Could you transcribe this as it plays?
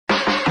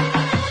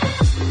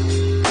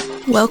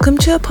Welcome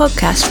to a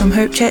podcast from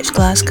Hope Church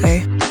Glasgow.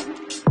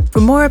 For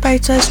more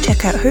about us,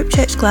 check out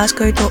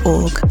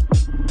hopechurchglasgow.org.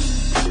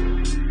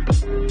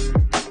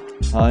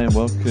 Hi and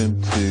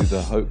welcome to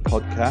the Hope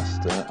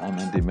Podcast. I'm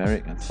Andy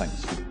Merrick and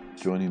thanks for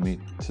joining me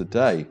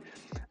today.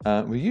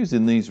 We're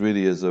using these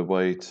really as a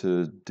way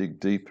to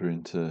dig deeper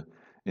into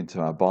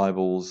our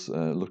Bibles,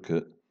 look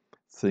at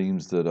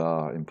themes that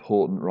are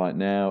important right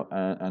now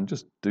and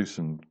just do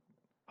some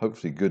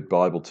hopefully good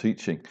Bible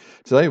teaching.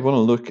 Today we want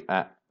to look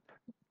at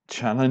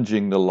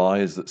challenging the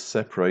lies that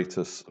separate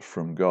us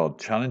from God.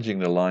 Challenging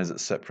the lies that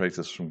separate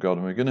us from God.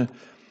 And we're going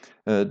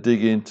to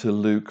dig into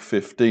Luke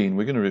 15.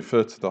 We're going to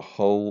refer to the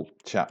whole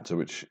chapter,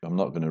 which I'm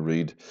not going to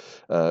read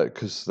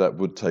because that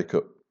would take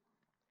up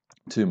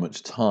too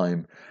much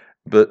time.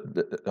 But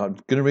I'm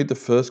going to read the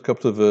first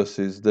couple of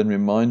verses, then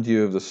remind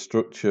you of the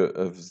structure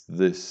of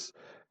this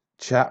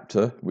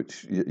chapter,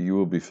 which you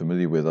will be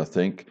familiar with, I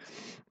think.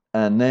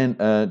 And then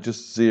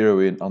just zero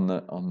in on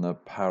the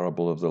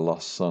parable of the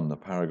lost son, the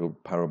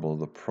parable of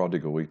the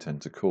prodigal, we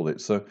tend to call it.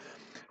 So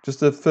just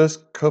the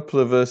first couple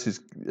of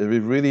verses are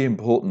really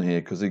important here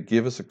because they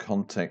give us a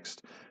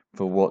context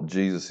for what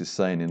Jesus is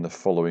saying in the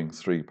following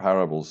three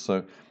parables.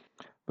 So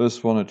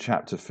verse 1 of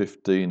chapter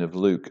 15 of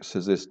Luke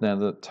says this: Now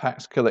the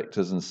tax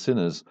collectors and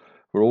sinners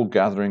were all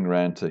gathering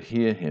round to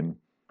hear him,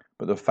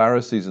 but the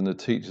Pharisees and the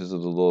teachers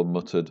of the law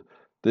muttered,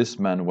 "This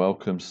man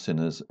welcomes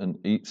sinners and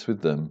eats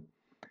with them."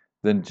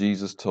 Then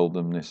Jesus told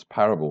them this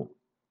parable.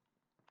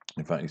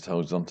 In fact, he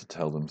tells them to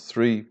tell them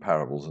three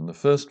parables. And the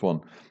first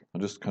one, I'll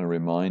just kind of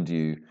remind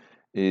you,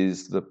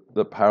 is the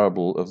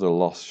parable of the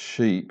lost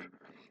sheep.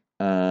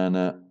 And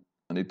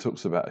it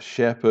talks about a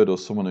shepherd or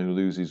someone who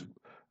loses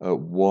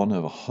one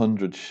of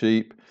 100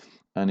 sheep.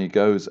 And he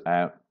goes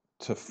out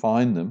to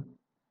find them,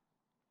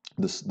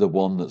 the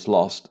one that's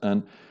lost,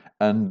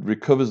 and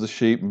recovers the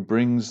sheep and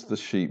brings the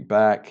sheep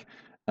back.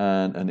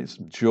 And it's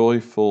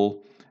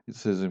joyful. It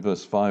says in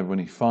verse 5, when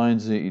he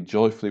finds it, he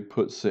joyfully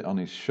puts it on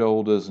his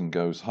shoulders and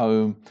goes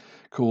home,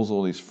 calls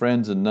all his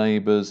friends and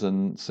neighbors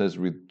and says,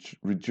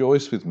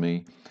 "Rejoice with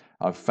me,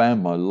 I've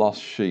found my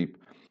lost sheep."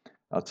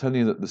 I'll tell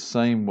you that the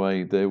same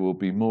way there will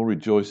be more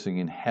rejoicing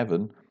in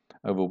heaven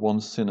over one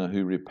sinner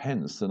who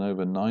repents than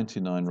over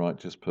 99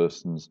 righteous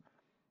persons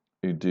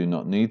who do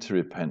not need to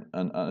repent.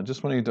 And I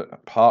just want you to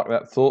park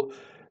that thought.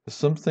 There's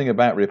something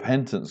about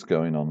repentance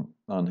going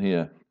on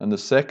here. And the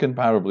second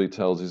parable he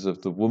tells is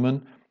of the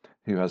woman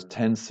who has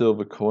 10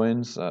 silver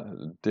coins,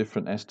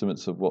 different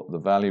estimates of what the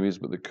value is,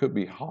 but they could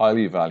be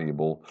highly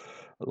valuable,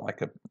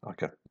 like a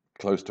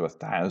close to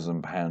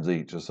 £1,000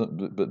 each, or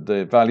something, but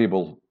they're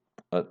valuable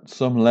at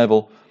some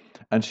level.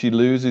 And she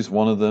loses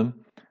one of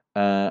them,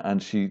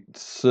 and she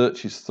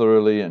searches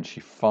thoroughly, and she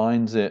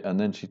finds it, and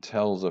then she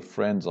tells her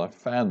friends, "I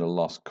found a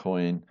lost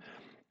coin."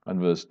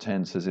 And verse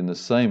 10 says, "In the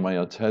same way,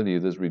 I tell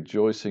you, there's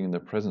rejoicing in the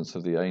presence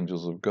of the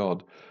angels of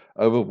God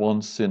over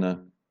one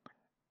sinner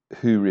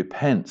who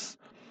repents."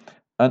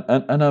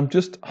 And I'm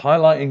just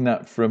highlighting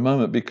that for a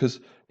moment because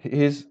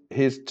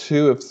here's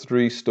two of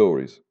three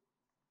stories.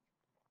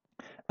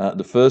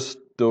 The first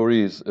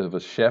story is of a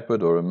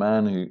shepherd or a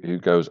man who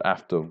goes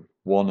after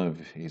one of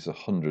his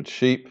 100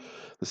 sheep.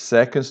 The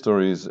second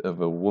story is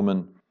of a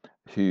woman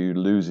who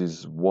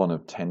loses one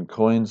of 10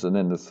 coins. And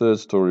then the third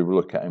story we'll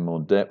look at in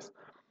more depth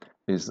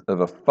is of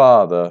a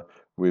father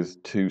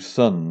with two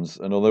sons.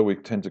 And although we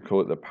tend to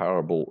call it the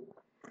parable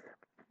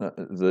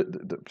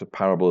the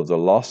parable of the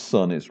lost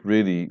son, it's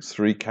really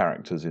three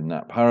characters in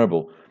that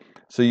parable.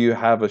 So you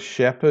have a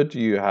shepherd,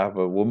 you have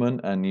a woman,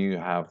 and you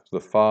have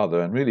the father.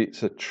 And really,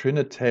 it's a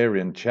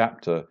Trinitarian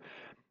chapter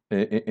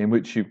in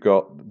which you've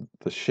got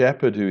the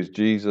shepherd, who is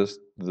Jesus,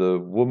 the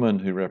woman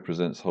who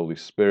represents Holy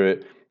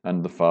Spirit,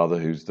 and the father,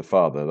 who's the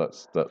Father.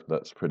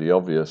 That's pretty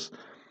obvious.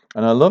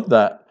 And I love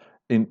that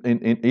in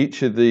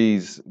each of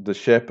these, the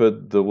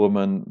shepherd, the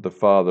woman, the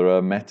father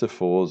are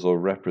metaphors or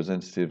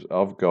representatives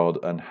of God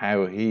and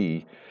how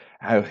he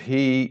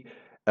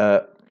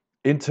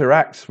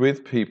interacts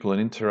with people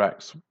and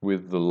interacts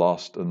with the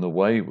lost and the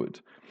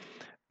wayward.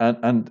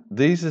 And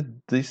this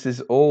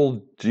is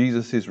all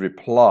Jesus's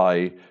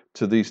reply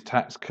to these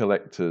tax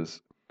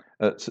collectors,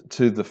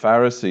 to the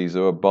Pharisees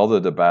who are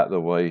bothered about the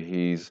way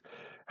he's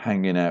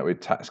hanging out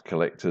with tax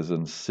collectors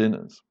and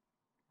sinners.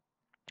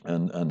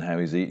 And how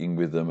he's eating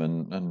with them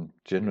and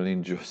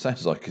generally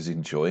sounds like he's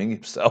enjoying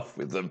himself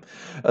with them.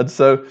 And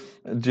so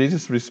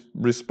Jesus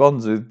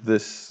responds with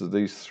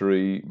these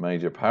three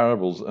major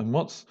parables. And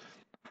one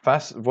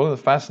of the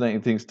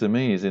fascinating things to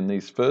me is in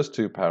these first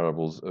two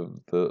parables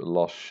of the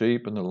lost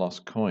sheep and the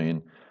lost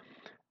coin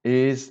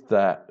is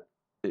that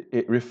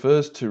it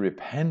refers to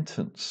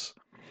repentance.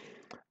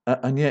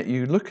 And yet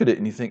you look at it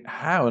and you think,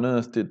 how on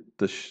earth did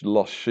the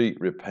lost sheep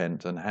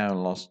repent, and how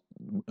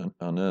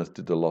on earth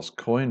did the lost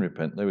coin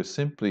repent? They were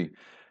simply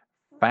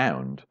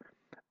found.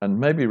 And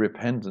maybe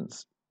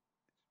repentance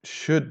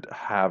should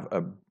have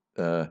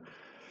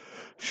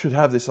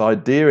this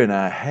idea in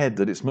our head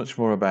that it's much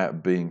more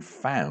about being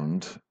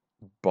found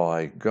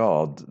by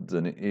God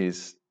than it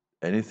is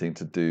anything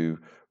to do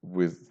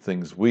with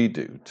things we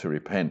do to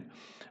repent.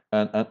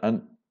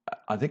 And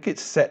I think it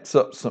sets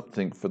up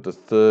something for the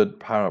third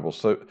parable.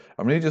 So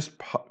I'm really just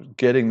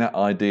getting that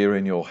idea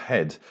in your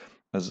head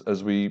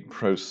as we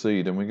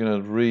proceed. And we're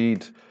going to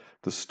read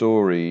the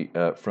story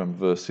from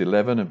verse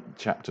 11 of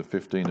chapter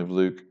 15 of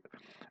Luke,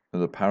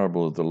 the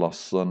parable of the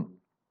lost son.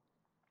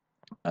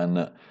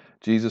 And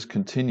Jesus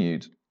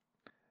continued,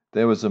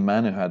 "There was a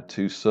man who had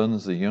 2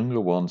 sons. The younger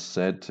one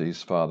said to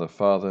his father,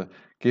 'Father,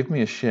 give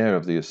me a share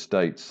of the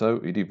estate.' So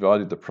he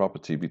divided the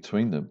property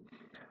between them.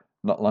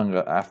 Not long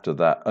after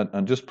that,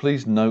 and just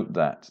please note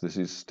that this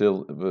is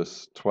still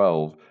verse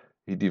 12,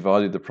 he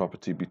divided the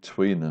property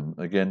between them.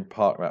 Again,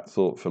 park that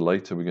thought for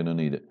later, we're going to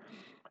need it.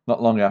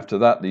 Not long after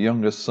that, the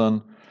youngest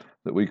son,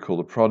 that we call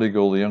the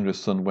prodigal, the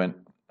youngest son went,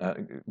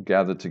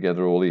 gathered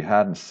together all he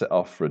had and set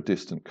off for a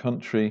distant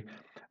country,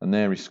 and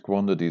there he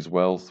squandered his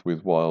wealth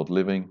with wild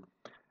living.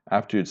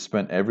 After he had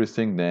spent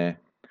everything there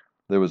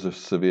was a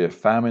severe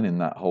famine in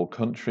that whole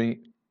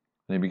country,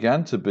 and he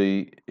began to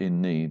be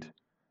in need.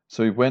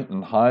 So he went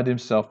and hired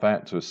himself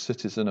out to a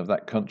citizen of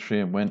that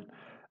country and went,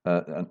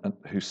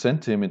 who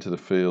sent him into the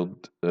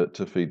field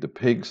to feed the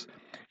pigs.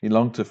 He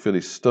longed to fill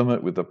his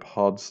stomach with the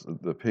pods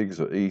that the pigs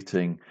were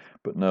eating,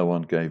 but no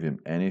one gave him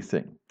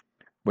anything.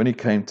 When he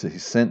came to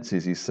his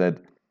senses, he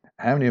said,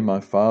 'How many of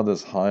my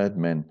father's hired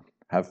men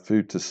have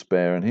food to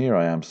spare, and here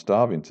I am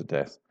starving to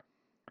death?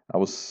 I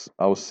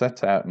will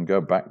set out and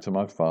go back to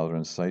my father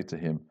and say to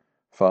him,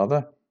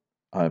 Father,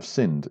 I have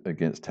sinned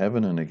against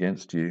heaven and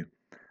against you.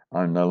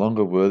 I am no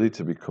longer worthy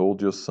to be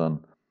called your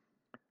son.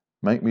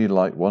 Make me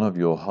like one of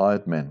your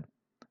hired men.'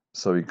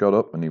 So he got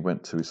up and he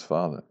went to his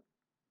father.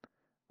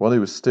 While he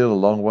was still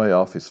a long way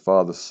off, his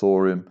father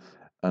saw him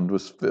and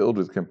was filled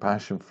with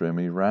compassion for him.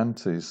 He ran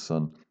to his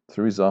son,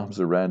 threw his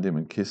arms around him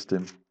and kissed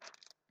him.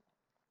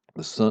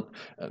 The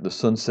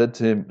son said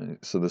to him,"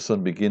 so the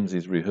son begins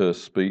his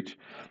rehearsed speech,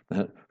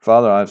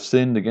 "Father, I have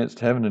sinned against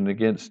heaven and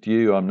against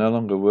you. I'm no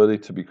longer worthy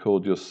to be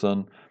called your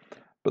son."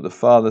 But the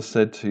father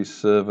said to his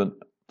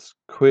servants,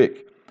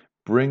 "Quick,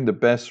 bring the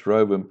best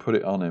robe and put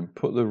it on him.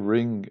 Put the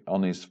ring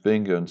on his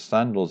finger and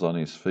sandals on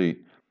his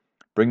feet.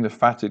 Bring the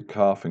fatted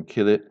calf and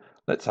kill it.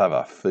 Let's have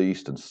a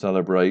feast and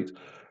celebrate.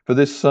 For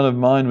this son of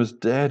mine was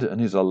dead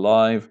and is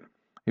alive.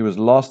 He was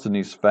lost and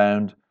he's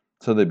found."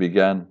 So they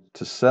began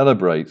to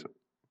celebrate.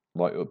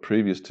 Like the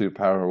previous 2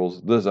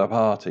 parables, there's a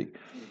party.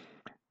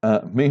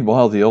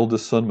 Meanwhile, the older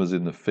son was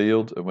in the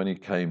field, and when he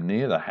came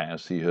near the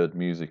house, he heard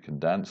music and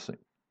dancing.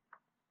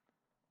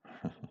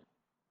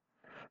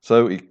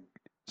 So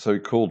he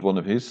called one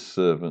of his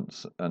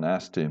servants and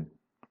asked him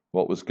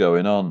what was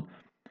going on.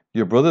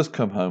 "Your brother's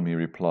come home," he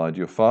replied.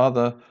 "Your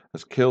father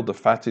has killed the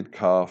fatted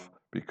calf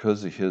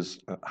because he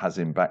has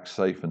him back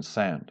safe and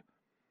sound."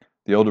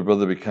 The older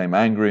brother became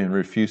angry and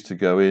refused to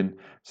go in,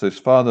 so his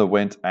father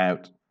went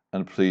out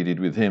and pleaded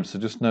with him. So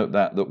just note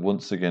that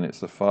once again, it's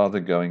the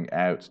father going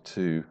out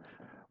to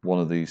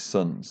one of these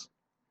sons.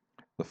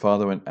 The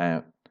father went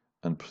out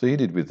and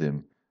pleaded with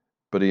him,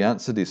 but he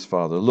answered his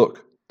father,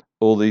 "Look,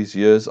 all these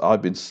years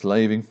I've been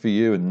slaving for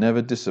you and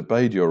never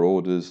disobeyed your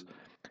orders,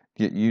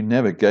 yet you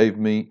never gave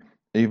me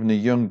even a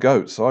young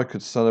goat so I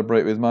could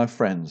celebrate with my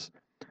friends.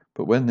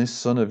 But when this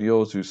son of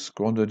yours who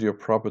squandered your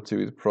property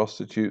with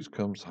prostitutes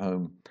comes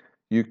home,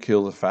 you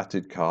kill the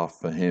fatted calf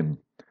for him."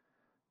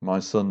 "My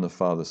son," the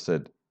father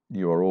said,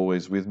 "you are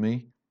always with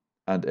me,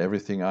 and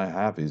everything I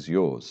have is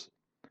yours.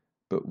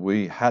 But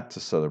we had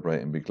to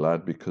celebrate and be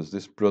glad because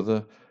this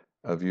brother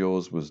of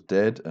yours was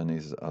dead and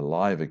is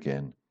alive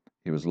again.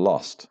 He was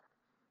lost,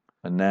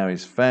 and now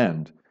he's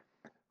found."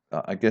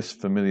 I guess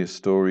familiar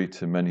story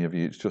to many of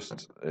you.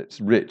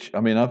 It's rich.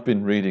 I mean, I've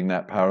been reading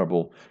that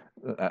parable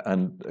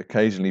and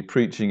occasionally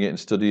preaching it and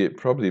studying it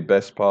probably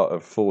best part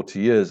of 40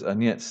 years,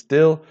 and yet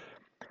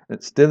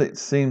it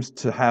seems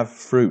to have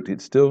fruit.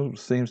 It still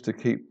seems to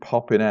keep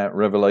popping out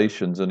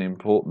revelations and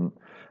important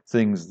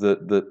things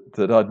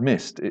that I'd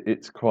missed.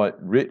 It's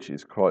quite rich,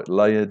 it's quite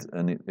layered,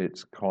 and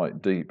it's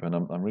quite deep. And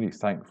I'm really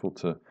thankful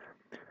to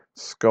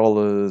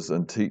scholars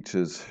and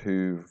teachers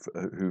who've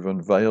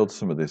unveiled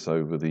some of this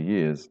over the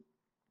years.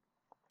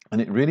 And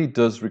it really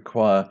does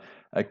require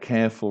a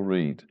careful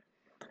read.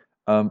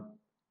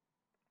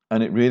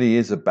 And it really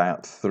is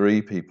about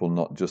 3 people,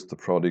 not just the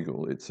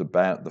prodigal. It's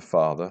about the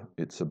father.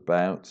 It's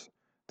about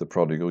the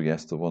prodigal,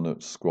 yes, the one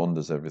that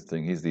squanders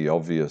everything. He's the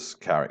obvious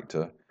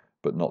character,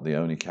 but not the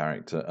only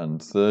character.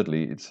 And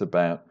thirdly, it's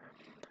about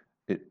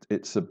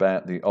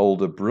the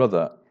older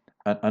brother.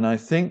 And I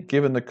think,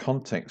 given the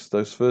context,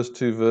 those first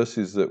 2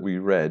 verses that we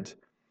read,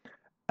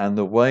 and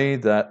the way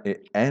that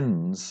it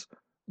ends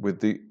with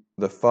the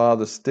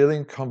father still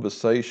in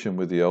conversation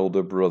with the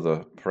older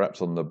brother,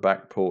 perhaps on the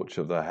back porch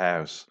of the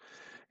house.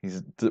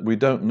 We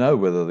don't know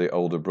whether the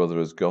older brother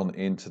has gone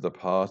into the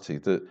party.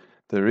 That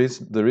there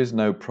is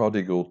no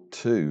prodigal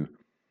 2.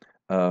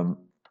 They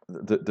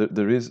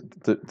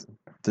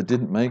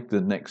didn't make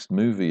the next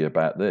movie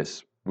about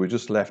this. We're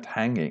just left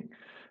hanging,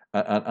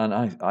 and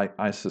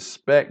I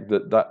suspect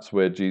that's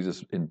where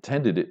Jesus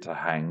intended it to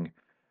hang,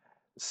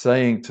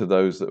 saying to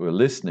those that were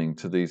listening,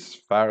 to these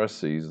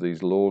Pharisees,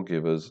 these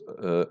lawgivers,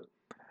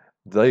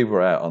 They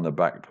were out on the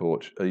back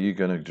porch. Are you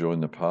going to join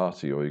the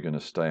party, or are you going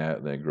to stay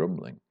out there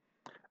grumbling?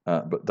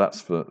 But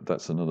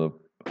that's another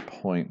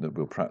point that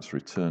we'll perhaps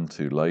return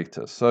to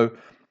later. So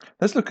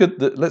let's look at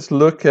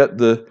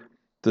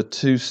the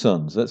two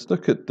sons. Let's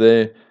look at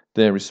their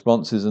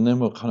responses, and then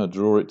we'll kind of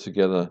draw it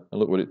together and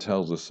look what it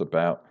tells us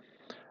about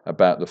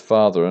the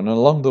father. And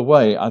along the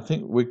way, I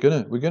think we're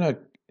gonna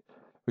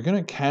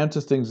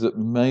encounter things that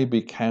may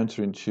be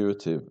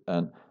counterintuitive,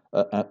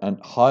 and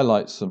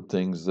highlight some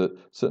things that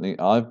certainly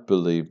I've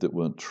believed that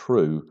weren't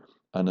true,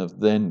 and have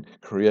then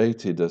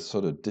created a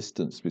sort of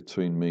distance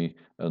between me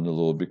and the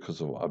Lord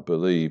because of what I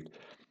believed.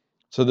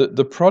 So that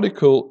the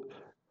prodigal,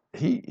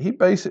 he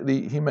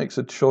basically he makes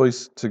a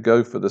choice to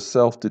go for the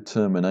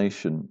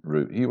self-determination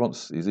route. He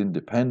wants his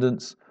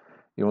independence,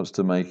 he wants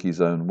to make his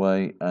own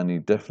way, and he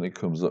definitely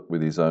comes up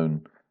with his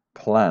own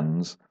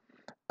plans.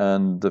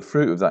 And the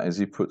fruit of that is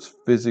he puts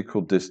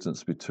physical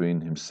distance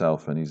between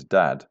himself and his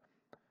dad.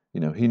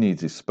 He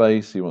needs his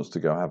space, he wants to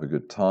go have a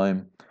good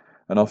time,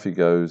 and off he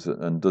goes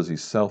and does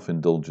his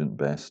self-indulgent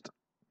best,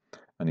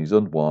 and he's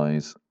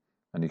unwise,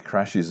 and he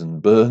crashes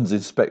and burns in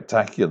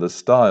spectacular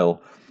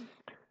style.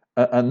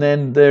 And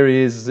then there he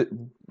is,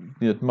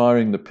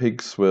 admiring the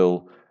pig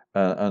swill,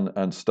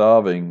 and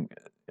starving,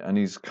 and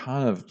he's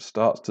kind of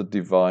starts to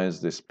devise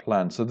this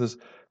plan. So there's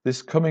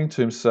this coming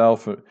to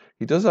himself.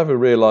 He does have a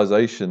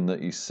realization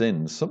that he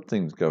sins.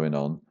 Something's going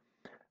on.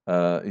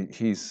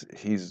 He's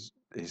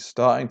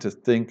starting to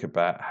think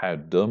about how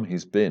dumb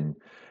he's been.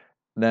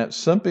 Now,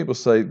 some people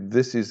say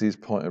this is his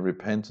point of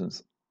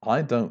repentance.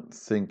 I don't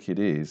think it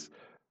is,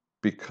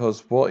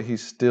 because what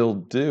he's still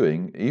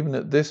doing, even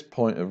at this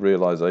point of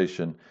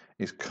realization,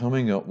 is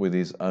coming up with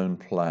his own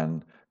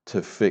plan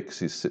to fix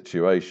his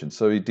situation.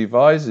 So he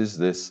devises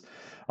this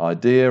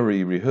idea,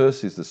 he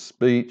rehearses the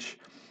speech,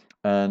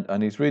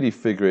 and he's really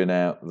figuring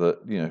out that,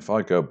 if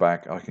I go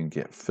back, I can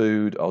get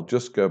food. I'll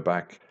just go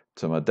back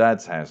to my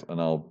dad's house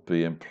and I'll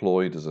be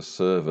employed as a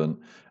servant,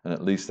 and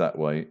at least that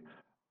way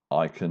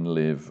I can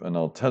live. And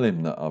I'll tell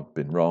him that I've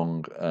been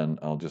wrong, and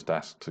I'll just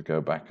ask to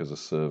go back as a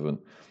servant,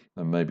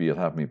 and maybe he'll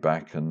have me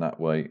back, and that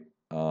way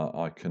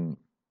I can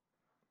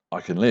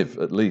live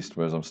at least,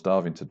 whereas I'm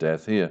starving to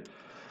death here.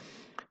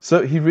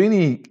 So he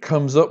really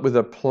comes up with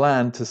a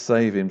plan to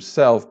save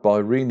himself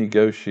by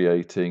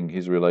renegotiating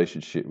his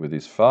relationship with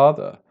his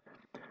father.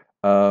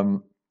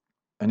 Um,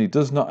 and he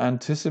does not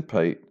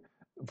anticipate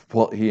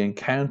what he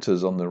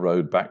encounters on the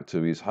road back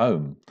to his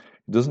home.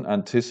 He doesn't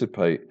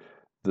anticipate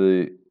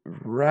the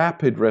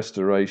rapid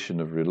restoration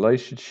of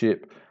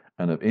relationship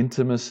and of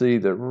intimacy,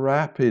 the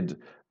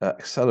rapid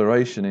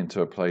acceleration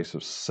into a place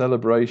of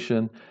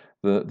celebration,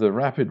 the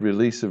rapid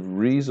release of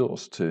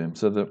resource to him.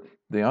 So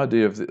the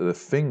idea of the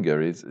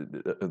finger is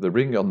the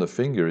ring on the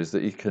finger is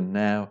that he can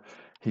now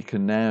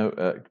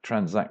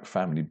transact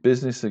family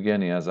business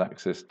again. He has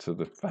access to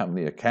the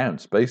family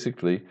accounts,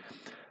 basically.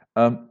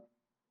 Um,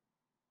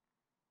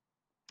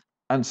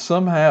 and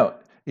somehow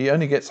he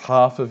only gets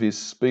half of his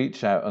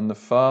speech out, and the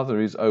father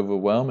is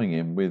overwhelming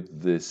him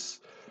with this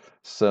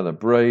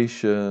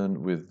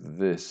celebration, with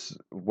this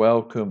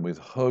welcome, with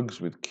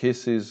hugs, with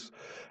kisses,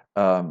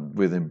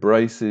 with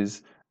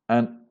embraces.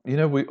 And,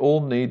 we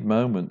all need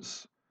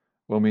moments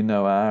when we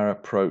know our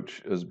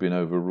approach has been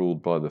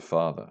overruled by the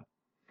father.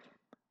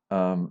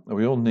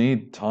 We all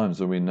need times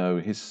when we know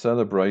his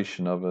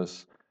celebration of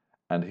us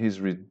and his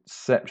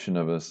reception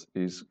of us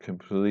is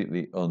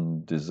completely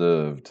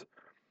undeserved.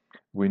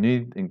 We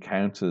need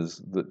encounters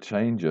that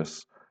change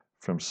us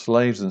from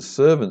slaves and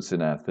servants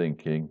in our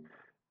thinking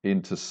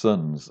into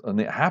sons. And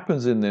it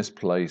happens in this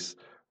place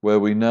where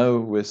we know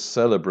we're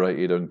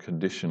celebrated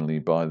unconditionally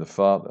by the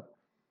Father.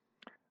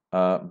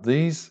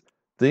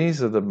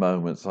 These are the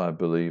moments, I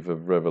believe,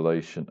 of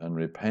revelation and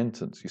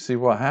repentance. You see,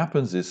 what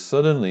happens is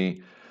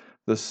suddenly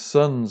the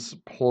son's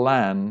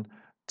plan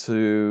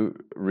to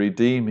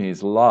redeem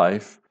his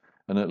life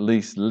and at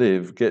least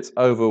live gets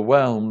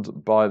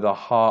overwhelmed by the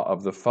heart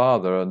of the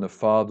father and the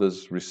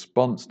father's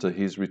response to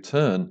his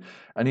return.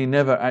 And he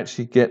never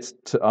actually gets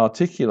to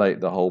articulate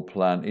the whole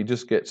plan. He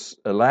just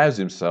allows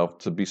himself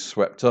to be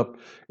swept up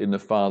in the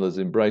father's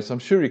embrace. I'm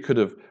sure he could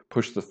have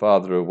pushed the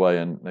father away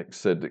and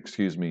said,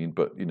 "Excuse me,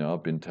 but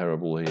I've been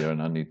terrible here,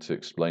 and I need to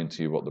explain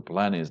to you what the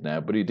plan is now."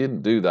 But he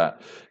didn't do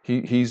that.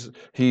 He's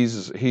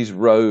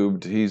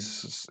robed.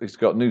 He's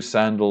got new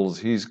sandals.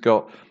 He's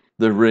got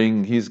the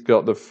ring. He's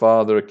got the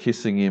father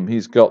kissing him.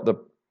 He's got the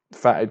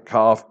fatted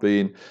calf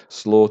being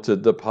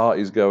slaughtered. The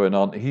party's going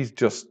on. He's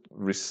just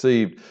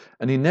received,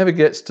 and he never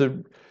gets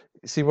to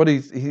see what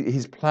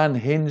his plan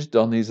hinged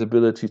on his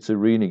ability to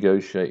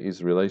renegotiate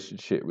his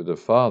relationship with the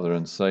father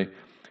and say,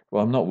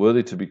 "Well, I'm not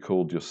worthy to be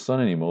called your son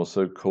anymore,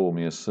 so call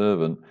me a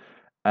servant."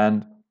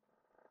 And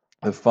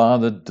the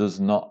father does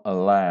not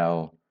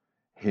allow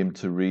him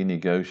to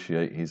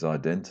renegotiate his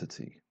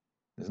identity.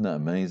 Isn't that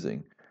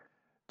amazing?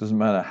 Doesn't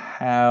matter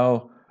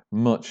how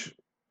much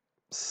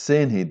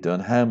sin he'd done,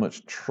 how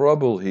much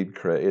trouble he'd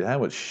created, how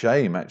much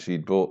shame actually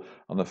he'd brought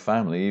on the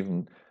family,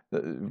 even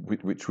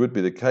which would be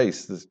the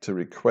case. To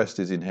request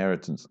his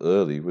inheritance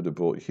early would have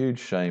brought huge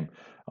shame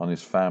on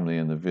his family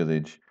and the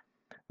village.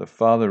 the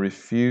Father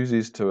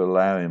refuses to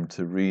allow him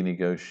to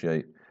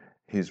renegotiate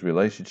his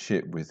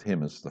relationship with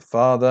him as the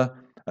Father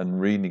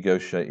and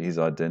renegotiate his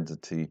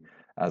identity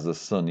as a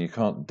son. You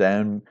can't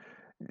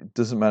it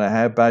doesn't matter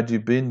how bad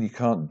you've been, you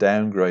can't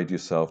downgrade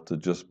yourself to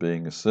just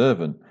being a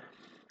servant.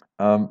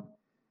 And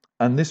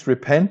this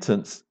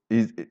repentance,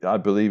 I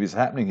believe, is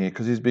happening here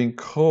because he's being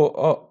caught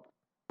up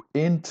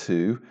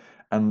into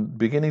and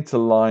beginning to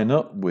line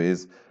up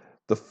with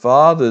the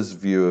Father's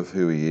view of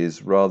who he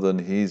is rather than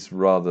his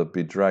rather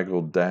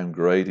bedraggled,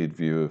 downgraded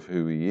view of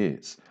who he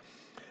is.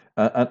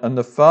 And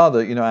the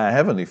Father, our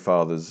Heavenly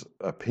Father's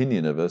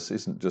opinion of us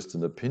isn't just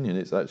an opinion,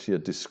 it's actually a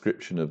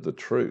description of the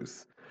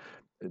truth.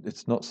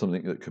 It's not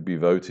something that could be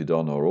voted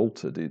on or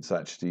altered. It's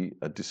actually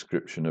a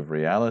description of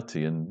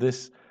reality. And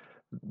this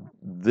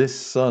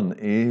son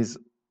is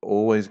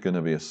always going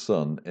to be a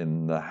son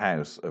in the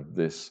house of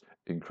this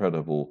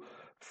incredible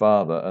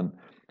Father. And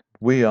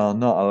we are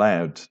not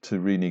allowed to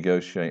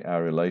renegotiate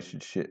our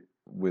relationship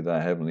with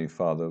our Heavenly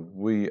Father.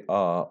 We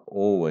are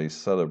always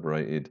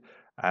celebrated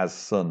as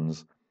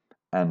sons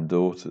and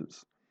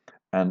daughters.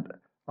 And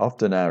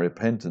often our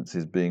repentance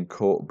is being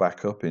caught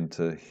back up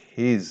into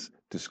His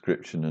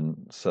description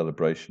and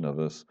celebration of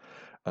us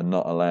and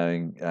not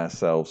allowing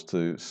ourselves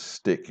to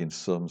stick in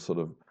some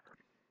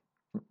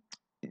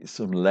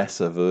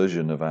lesser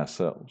version of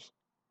ourselves.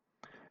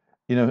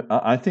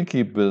 I think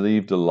he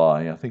believed a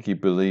lie. I think he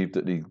believed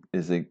that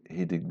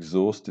he'd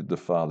exhausted the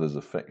Father's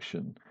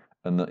affection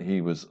and that he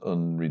was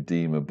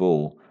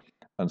unredeemable.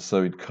 And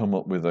so he'd come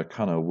up with a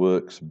kind of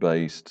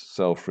works-based,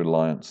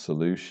 self-reliant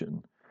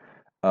solution.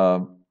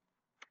 But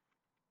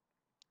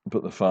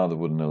the Father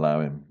wouldn't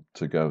allow him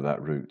to go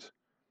that route.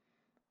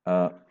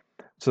 So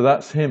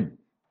that's him.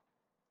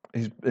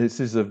 This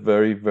is a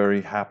very,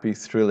 very happy,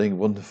 thrilling,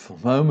 wonderful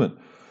moment.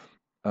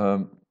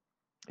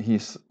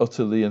 He's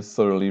utterly and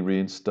thoroughly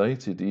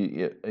reinstated.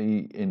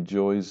 He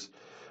enjoys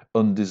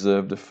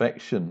undeserved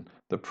affection,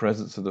 the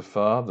presence of the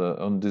Father,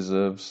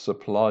 undeserved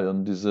supply,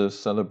 undeserved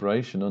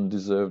celebration,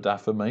 undeserved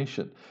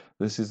affirmation.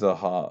 This is the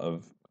heart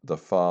of the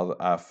Father,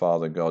 our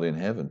Father God in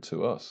heaven,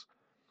 to us.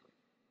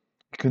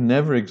 You can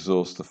never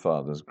exhaust the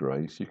Father's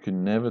grace. You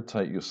can never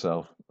take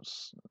yourself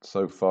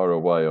so far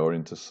away or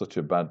into such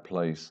a bad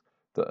place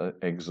that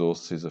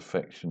exhausts His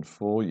affection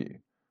for you.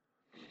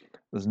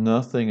 There's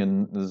nothing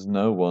and there's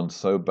no one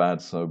so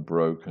bad, so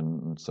broken,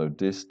 and so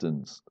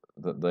distant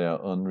that they are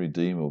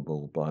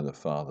unredeemable by the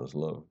Father's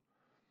love.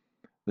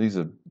 These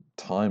are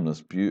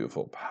timeless,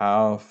 beautiful,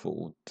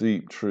 powerful,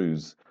 deep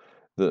truths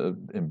that are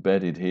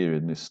embedded here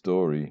in this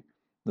story.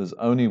 There's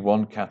only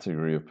one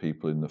category of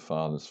people in the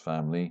Father's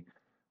family: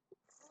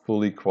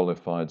 fully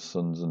qualified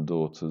sons and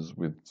daughters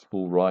with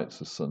full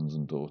rights as sons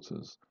and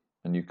daughters.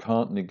 And you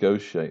can't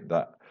negotiate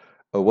that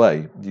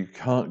away. You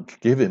can't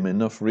give him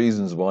enough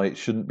reasons why it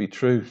shouldn't be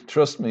true.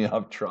 Trust me,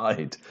 I've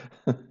tried.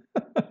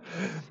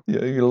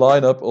 You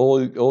line up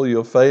all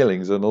your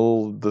failings and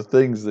all the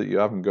things that you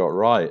haven't got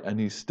right, and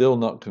he's still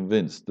not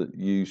convinced that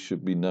you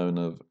should be known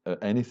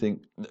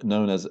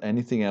as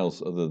anything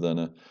else other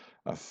than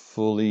a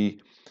fully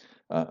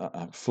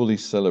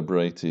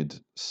celebrated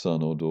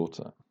son or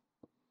daughter.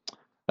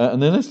 And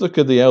then let's look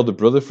at the elder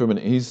brother for a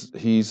minute.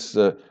 He's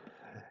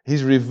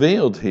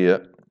revealed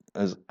here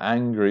as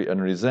angry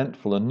and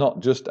resentful, and not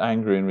just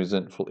angry and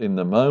resentful in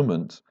the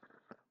moment.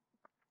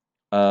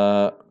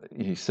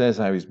 He says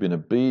how he's been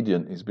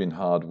obedient, he's been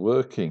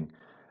hardworking,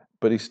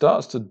 but he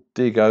starts to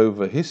dig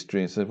over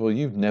history and says, "Well,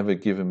 you've never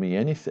given me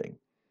anything."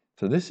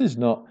 So this is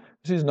not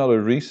a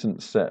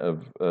recent set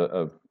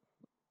of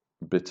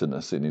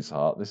bitterness in his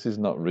heart. This is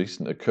not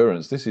recent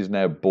occurrence. This is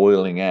now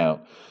boiling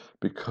out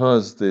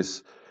because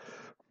this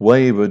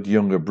wayward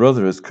younger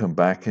brother has come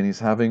back and he's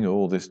having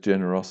all this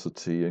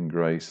generosity and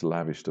grace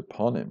lavished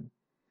upon him.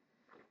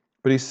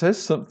 But he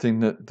says something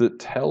that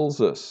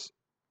tells us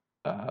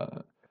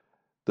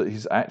that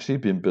he's actually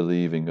been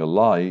believing a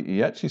lie.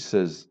 He actually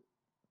says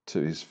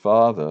to his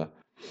father,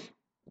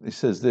 he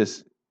says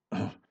this: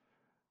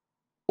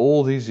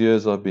 "All these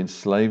years I've been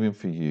slaving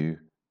for you,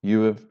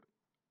 you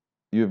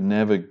have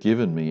never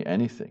given me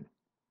anything."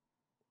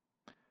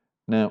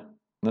 Now,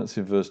 that's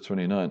in verse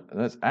 29.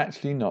 That's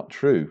actually not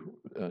true.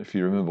 If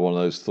you remember one of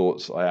those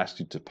thoughts I asked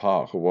you to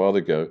park a while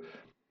ago,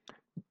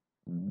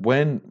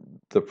 when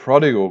the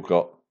prodigal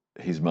got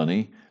his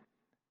money,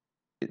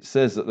 it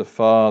says that the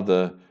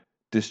father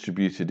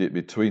distributed it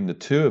between the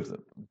two of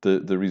them.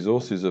 The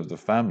resources of the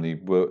family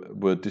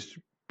were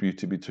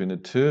distributed between the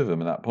two of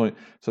them at that point.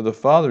 So the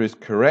father is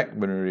correct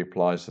when he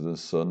replies to the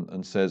son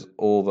and says,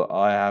 "All that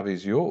I have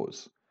is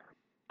yours."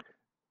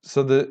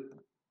 So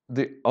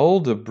the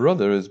older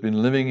brother has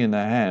been living in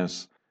the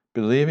house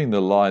believing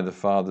the lie the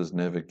father's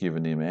never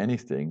given him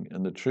anything,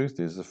 and the truth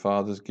is the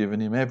father's given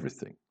him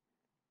everything.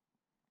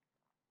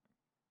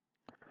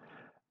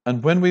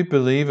 And when we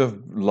believe a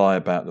lie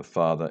about the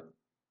father,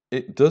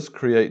 it does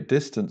create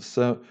distance.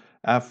 So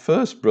our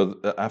first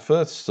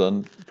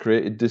son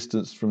created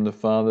distance from the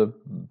father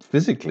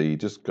physically. He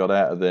just got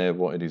out of there,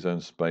 wanted his own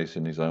space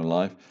in his own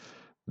life.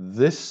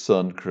 This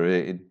son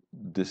created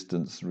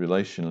distance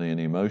relationally and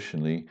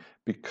emotionally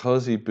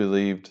because he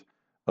believed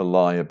a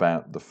lie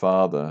about the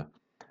Father,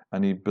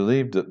 and he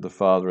believed that the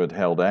Father had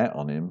held out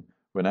on him,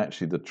 when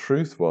actually the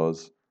truth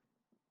was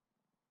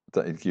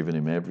that he'd given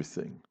him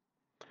everything.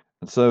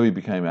 And so he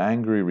became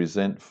angry,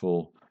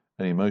 resentful,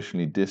 and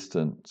emotionally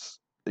distant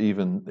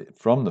even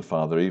from the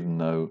Father, even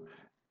though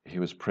he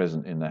was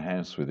present in the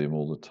house with him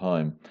all the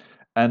time.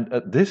 And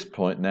at this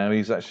point now,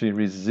 he's actually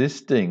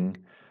resisting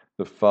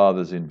the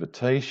Father's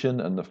invitation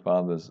and the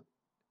Father's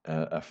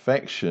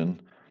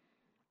affection,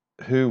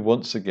 who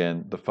once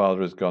again the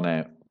Father has gone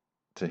out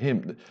to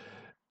him.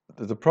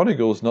 The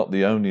prodigal is not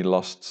the only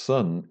lost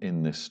son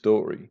in this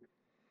story.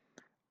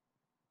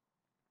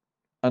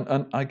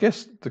 And I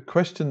guess the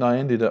question I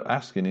ended up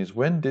asking is,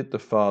 when did the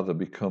Father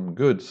become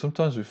good?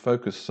 Sometimes we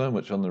focus so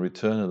much on the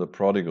return of the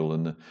prodigal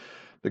and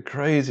the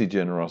crazy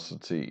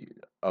generosity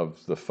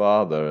of the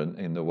Father and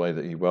in the way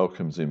that he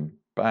welcomes him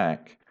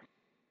back,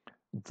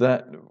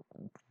 that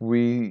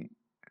we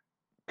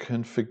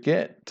can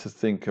forget to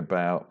think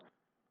about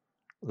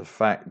the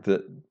fact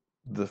that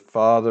the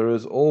Father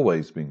has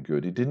always been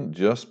good. He didn't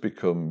just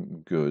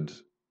become good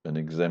and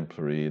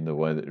exemplary in the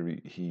way that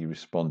he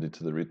responded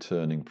to the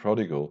returning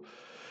prodigal.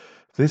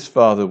 This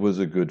father was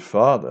a good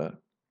father,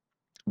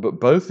 but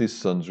both his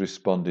sons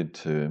responded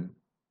to him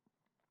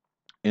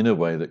in a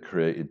way that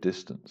created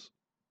distance.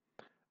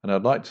 And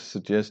I'd like to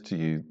suggest to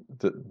you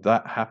that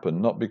that happened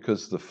not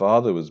because the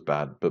father was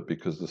bad, but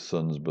because the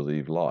sons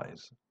believed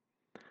lies.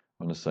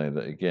 I want to say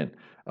that again.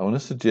 I want to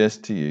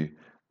suggest to you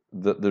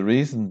that the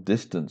reason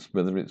distance,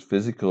 whether it's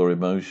physical or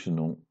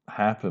emotional,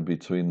 happened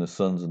between the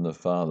sons and the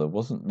father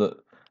wasn't that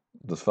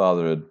the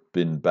father had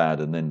been bad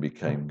and then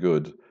became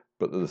good,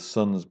 but that the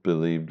sons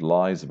believed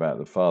lies about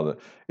the father.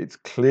 It's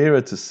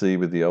clearer to see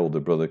with the older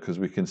brother, because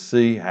we can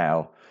see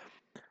how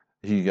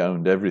he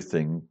owned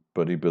everything,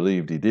 but he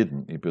believed he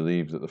didn't. He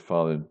believed that the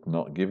father had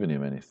not given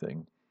him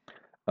anything.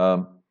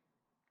 And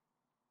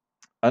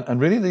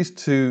really, these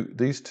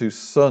two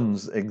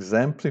sons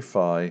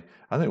exemplify,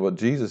 I think, what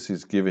Jesus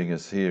is giving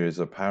us here is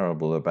a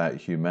parable about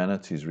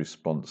humanity's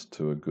response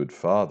to a good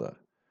father.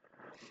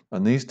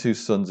 And these two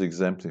sons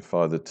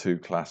exemplify the two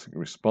classic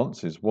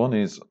responses. One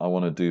is, I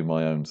want to do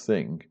my own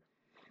thing,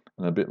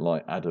 and a bit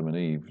like Adam and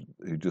Eve,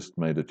 who just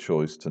made a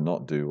choice to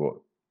not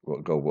do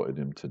what God wanted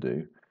him to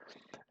do,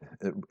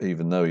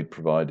 even though it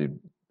provided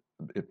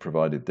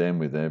them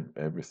with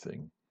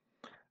everything.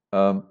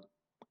 And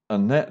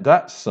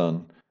that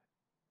son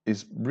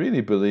is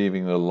really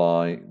believing the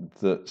lie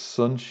that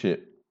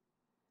sonship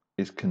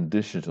is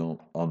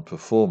conditional on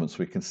performance.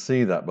 We can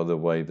see that by the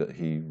way that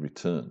he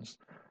returns.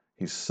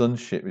 His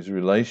sonship, his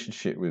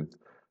relationship with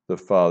the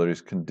Father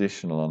is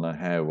conditional on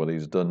how well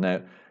he's done.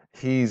 Now,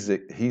 he's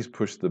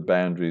pushed the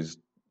boundaries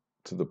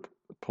to the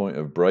point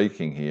of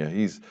breaking here.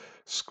 He's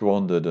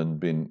squandered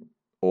and been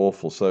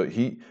awful. So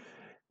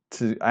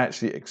to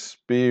actually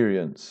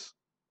experience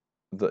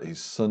that his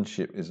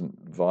sonship isn't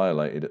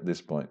violated at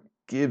this point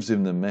gives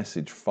him the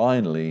message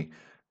finally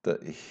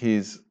that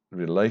his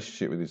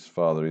relationship with his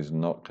father is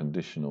not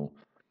conditional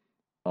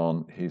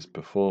on his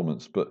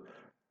performance. But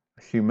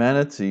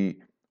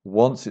humanity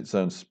wants its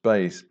own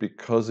space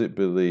because it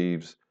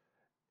believes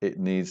it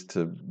needs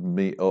to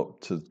meet up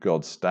to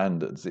God's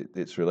standards.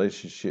 Its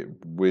relationship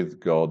with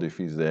God, if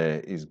he's there,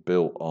 is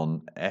built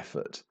on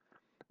effort,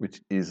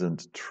 which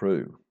isn't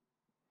true.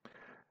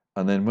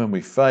 And then when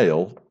we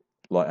fail,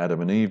 like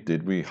Adam and Eve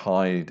did, we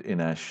hide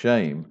in our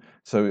shame.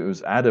 So it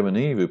was Adam and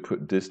Eve who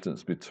put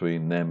distance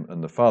between them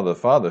and the Father. The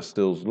Father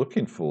still's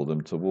looking for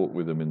them to walk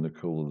with them in the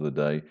cool of the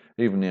day,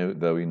 even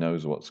though he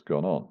knows what's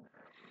gone on.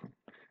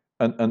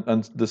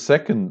 And the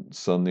second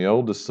son, the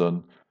older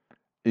son,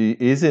 he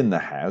is in the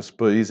house,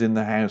 but he's in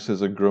the house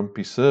as a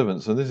grumpy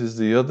servant. So this is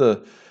the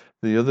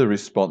other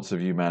response of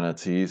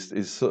humanity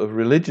is sort of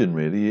religion,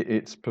 really.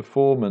 It's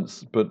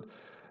performance, but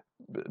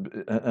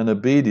an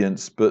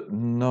obedience, but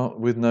not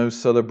with no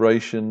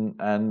celebration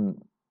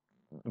and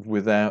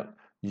without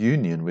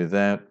union,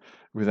 without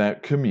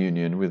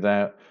communion,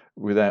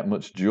 without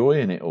much joy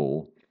in it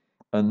all,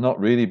 and not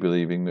really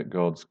believing that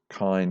God's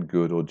kind,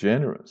 good, or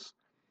generous,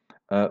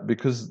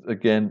 because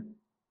again,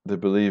 they're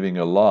believing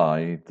a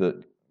lie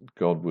that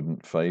God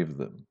wouldn't favor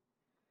them,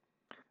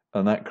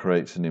 and that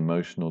creates an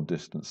emotional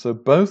distance. So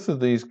both of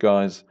these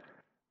guys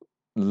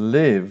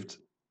lived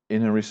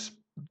in a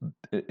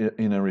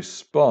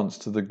response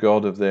to the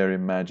God of their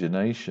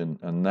imagination,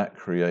 and that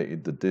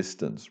created the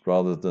distance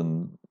rather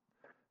than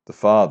the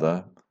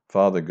Father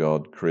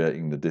God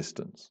creating the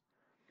distance.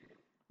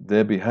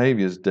 Their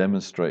behaviors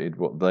demonstrated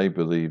what they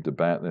believed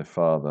about their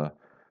Father,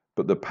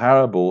 but the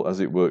parable, as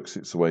it works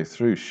its way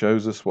through,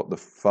 shows us what the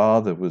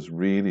Father was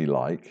really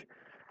like,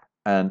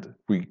 and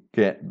we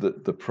get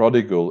that the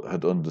prodigal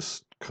had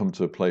come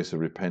to a place of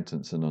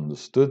repentance and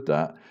understood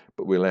that,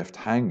 but we're left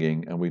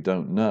hanging, and we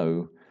don't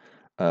know.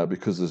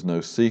 Because there's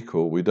no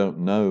sequel, we don't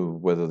know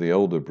whether the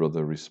older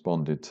brother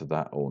responded to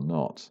that or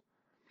not.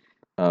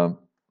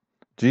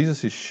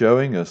 Jesus is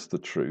showing us the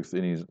truth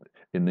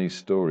in these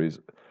stories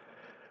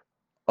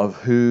of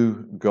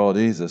who God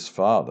is as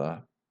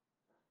Father,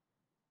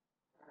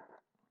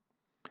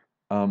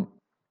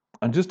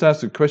 And just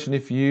ask the question,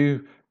 if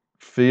you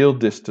feel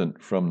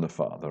distant from the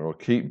Father, or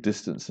keep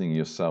distancing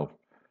yourself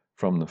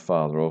from the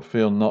Father, or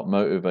feel not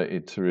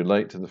motivated to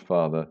relate to the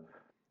Father,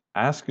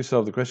 ask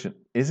yourself the question,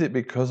 is it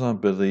because I'm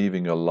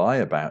believing a lie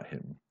about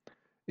him?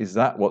 Is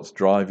that what's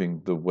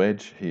driving the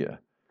wedge here?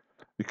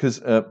 Because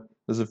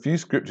there's a few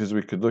scriptures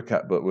we could look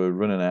at, but we're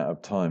running out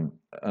of time.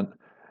 And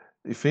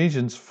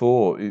Ephesians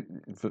 4,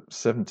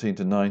 17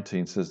 to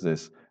 19 says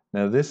this,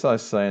 "Now this I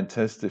say and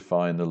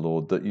testify in the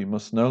Lord, that you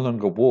must no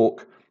longer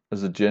walk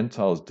as the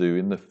Gentiles do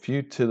in the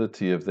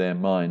futility of their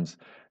minds.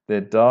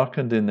 They're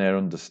darkened in their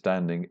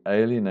understanding,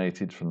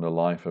 alienated from the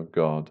life of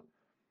God."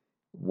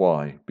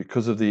 Why?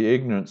 Because of the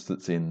ignorance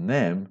that's in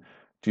them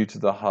due to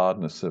the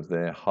hardness of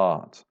their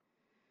heart.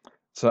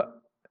 So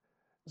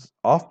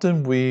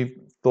often we've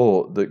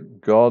thought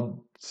that God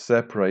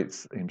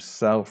separates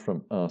himself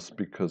from us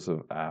because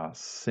of our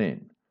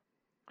sin.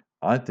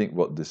 I think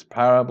what this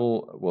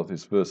parable, what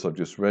this verse I've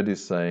just read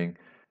is saying,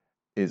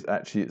 is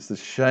actually it's the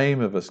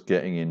shame of us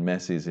getting in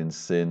messes, in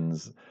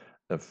sins,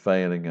 of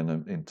failing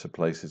and into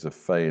places of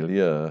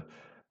failure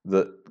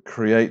that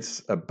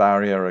creates a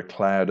barrier, a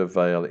cloud, a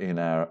veil in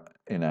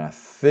our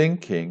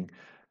thinking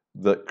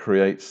that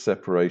creates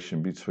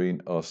separation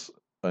between us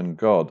and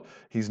God.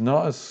 He's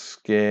not as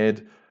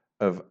scared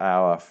of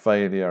our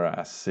failure,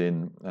 our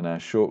sin, and our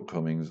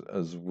shortcomings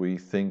as we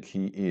think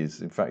he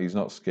is. In fact, he's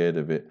not scared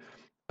of it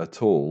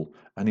at all.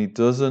 And he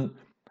doesn't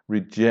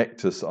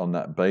reject us on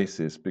that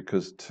basis,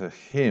 because to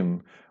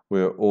him,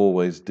 we're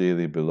always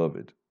dearly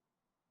beloved.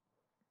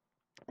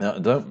 Now, I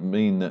don't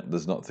mean that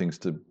there's not things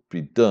to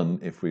be done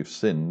if we've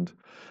sinned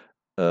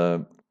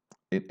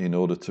in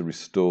order to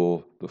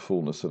restore the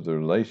fullness of the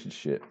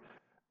relationship.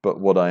 But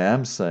what I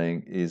am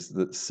saying is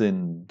that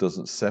sin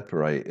doesn't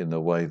separate in the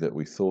way that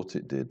we thought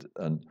it did.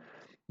 And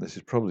this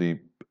is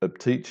probably a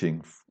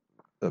teaching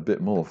a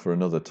bit more for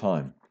another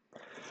time.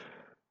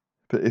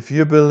 But if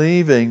you're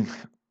believing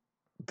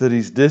that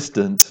he's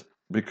distant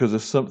because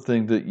of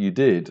something that you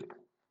did,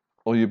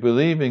 or you're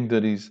believing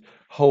that he's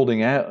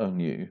holding out on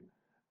you,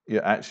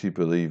 you're actually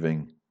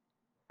believing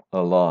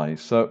a lie.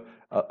 So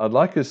I'd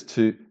like us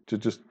to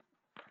just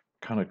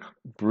kind of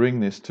bring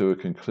this to a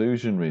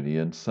conclusion, really,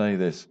 and say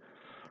this.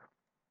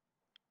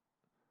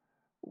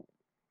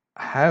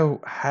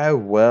 How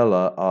well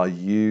are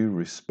you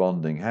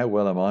responding? How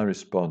well am I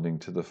responding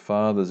to the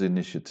Father's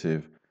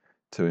initiative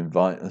to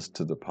invite us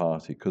to the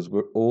party? Because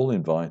we're all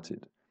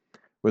invited.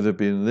 Whether we've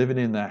been living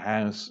in the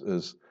house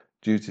as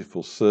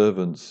dutiful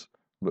servants,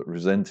 but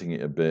resenting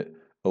it a bit,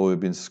 or we've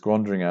been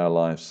squandering our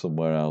lives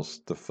somewhere else,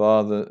 the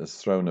Father has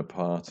thrown a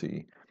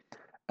party,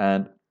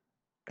 and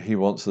he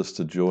wants us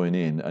to join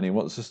in, and he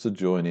wants us to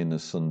join in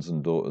as sons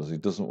and daughters. He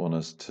doesn't want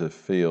us to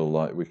feel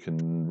like we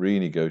can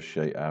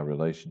renegotiate our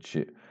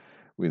relationship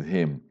with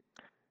him.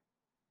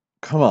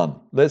 Come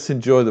on, let's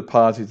enjoy the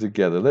party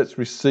together. Let's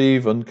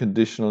receive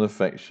unconditional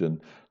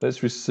affection.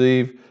 Let's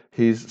receive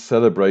his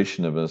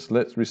celebration of us.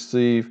 Let's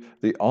receive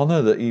the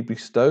honor that he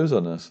bestows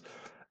on us.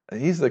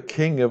 He's the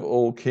King of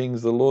all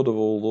kings, the Lord of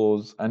all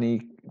lords, and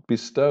he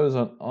bestows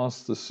on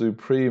us the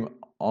supreme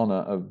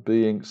honor of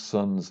being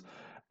sons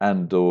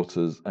and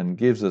daughters, and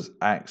gives us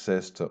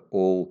access to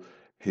all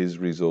his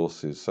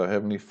resources. So,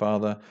 Heavenly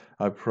Father,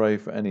 I pray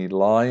for any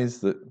lies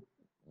that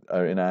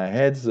are in our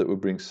heads that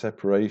would bring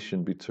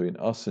separation between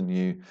us and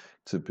you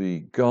to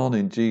be gone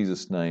in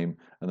Jesus' name,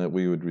 and that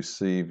we would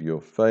receive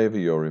your favor,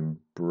 your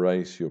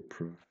embrace, your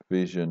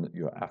provision,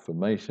 your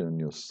affirmation, and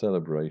your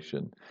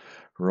celebration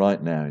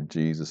right now in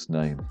Jesus'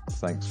 name.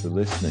 Thanks for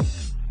listening.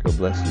 God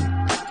bless you.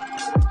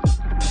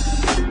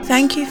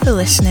 Thank you for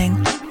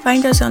listening.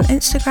 Find us on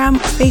Instagram,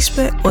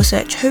 Facebook, or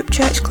search Hope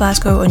Church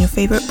Glasgow on your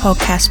favourite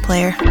podcast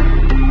player.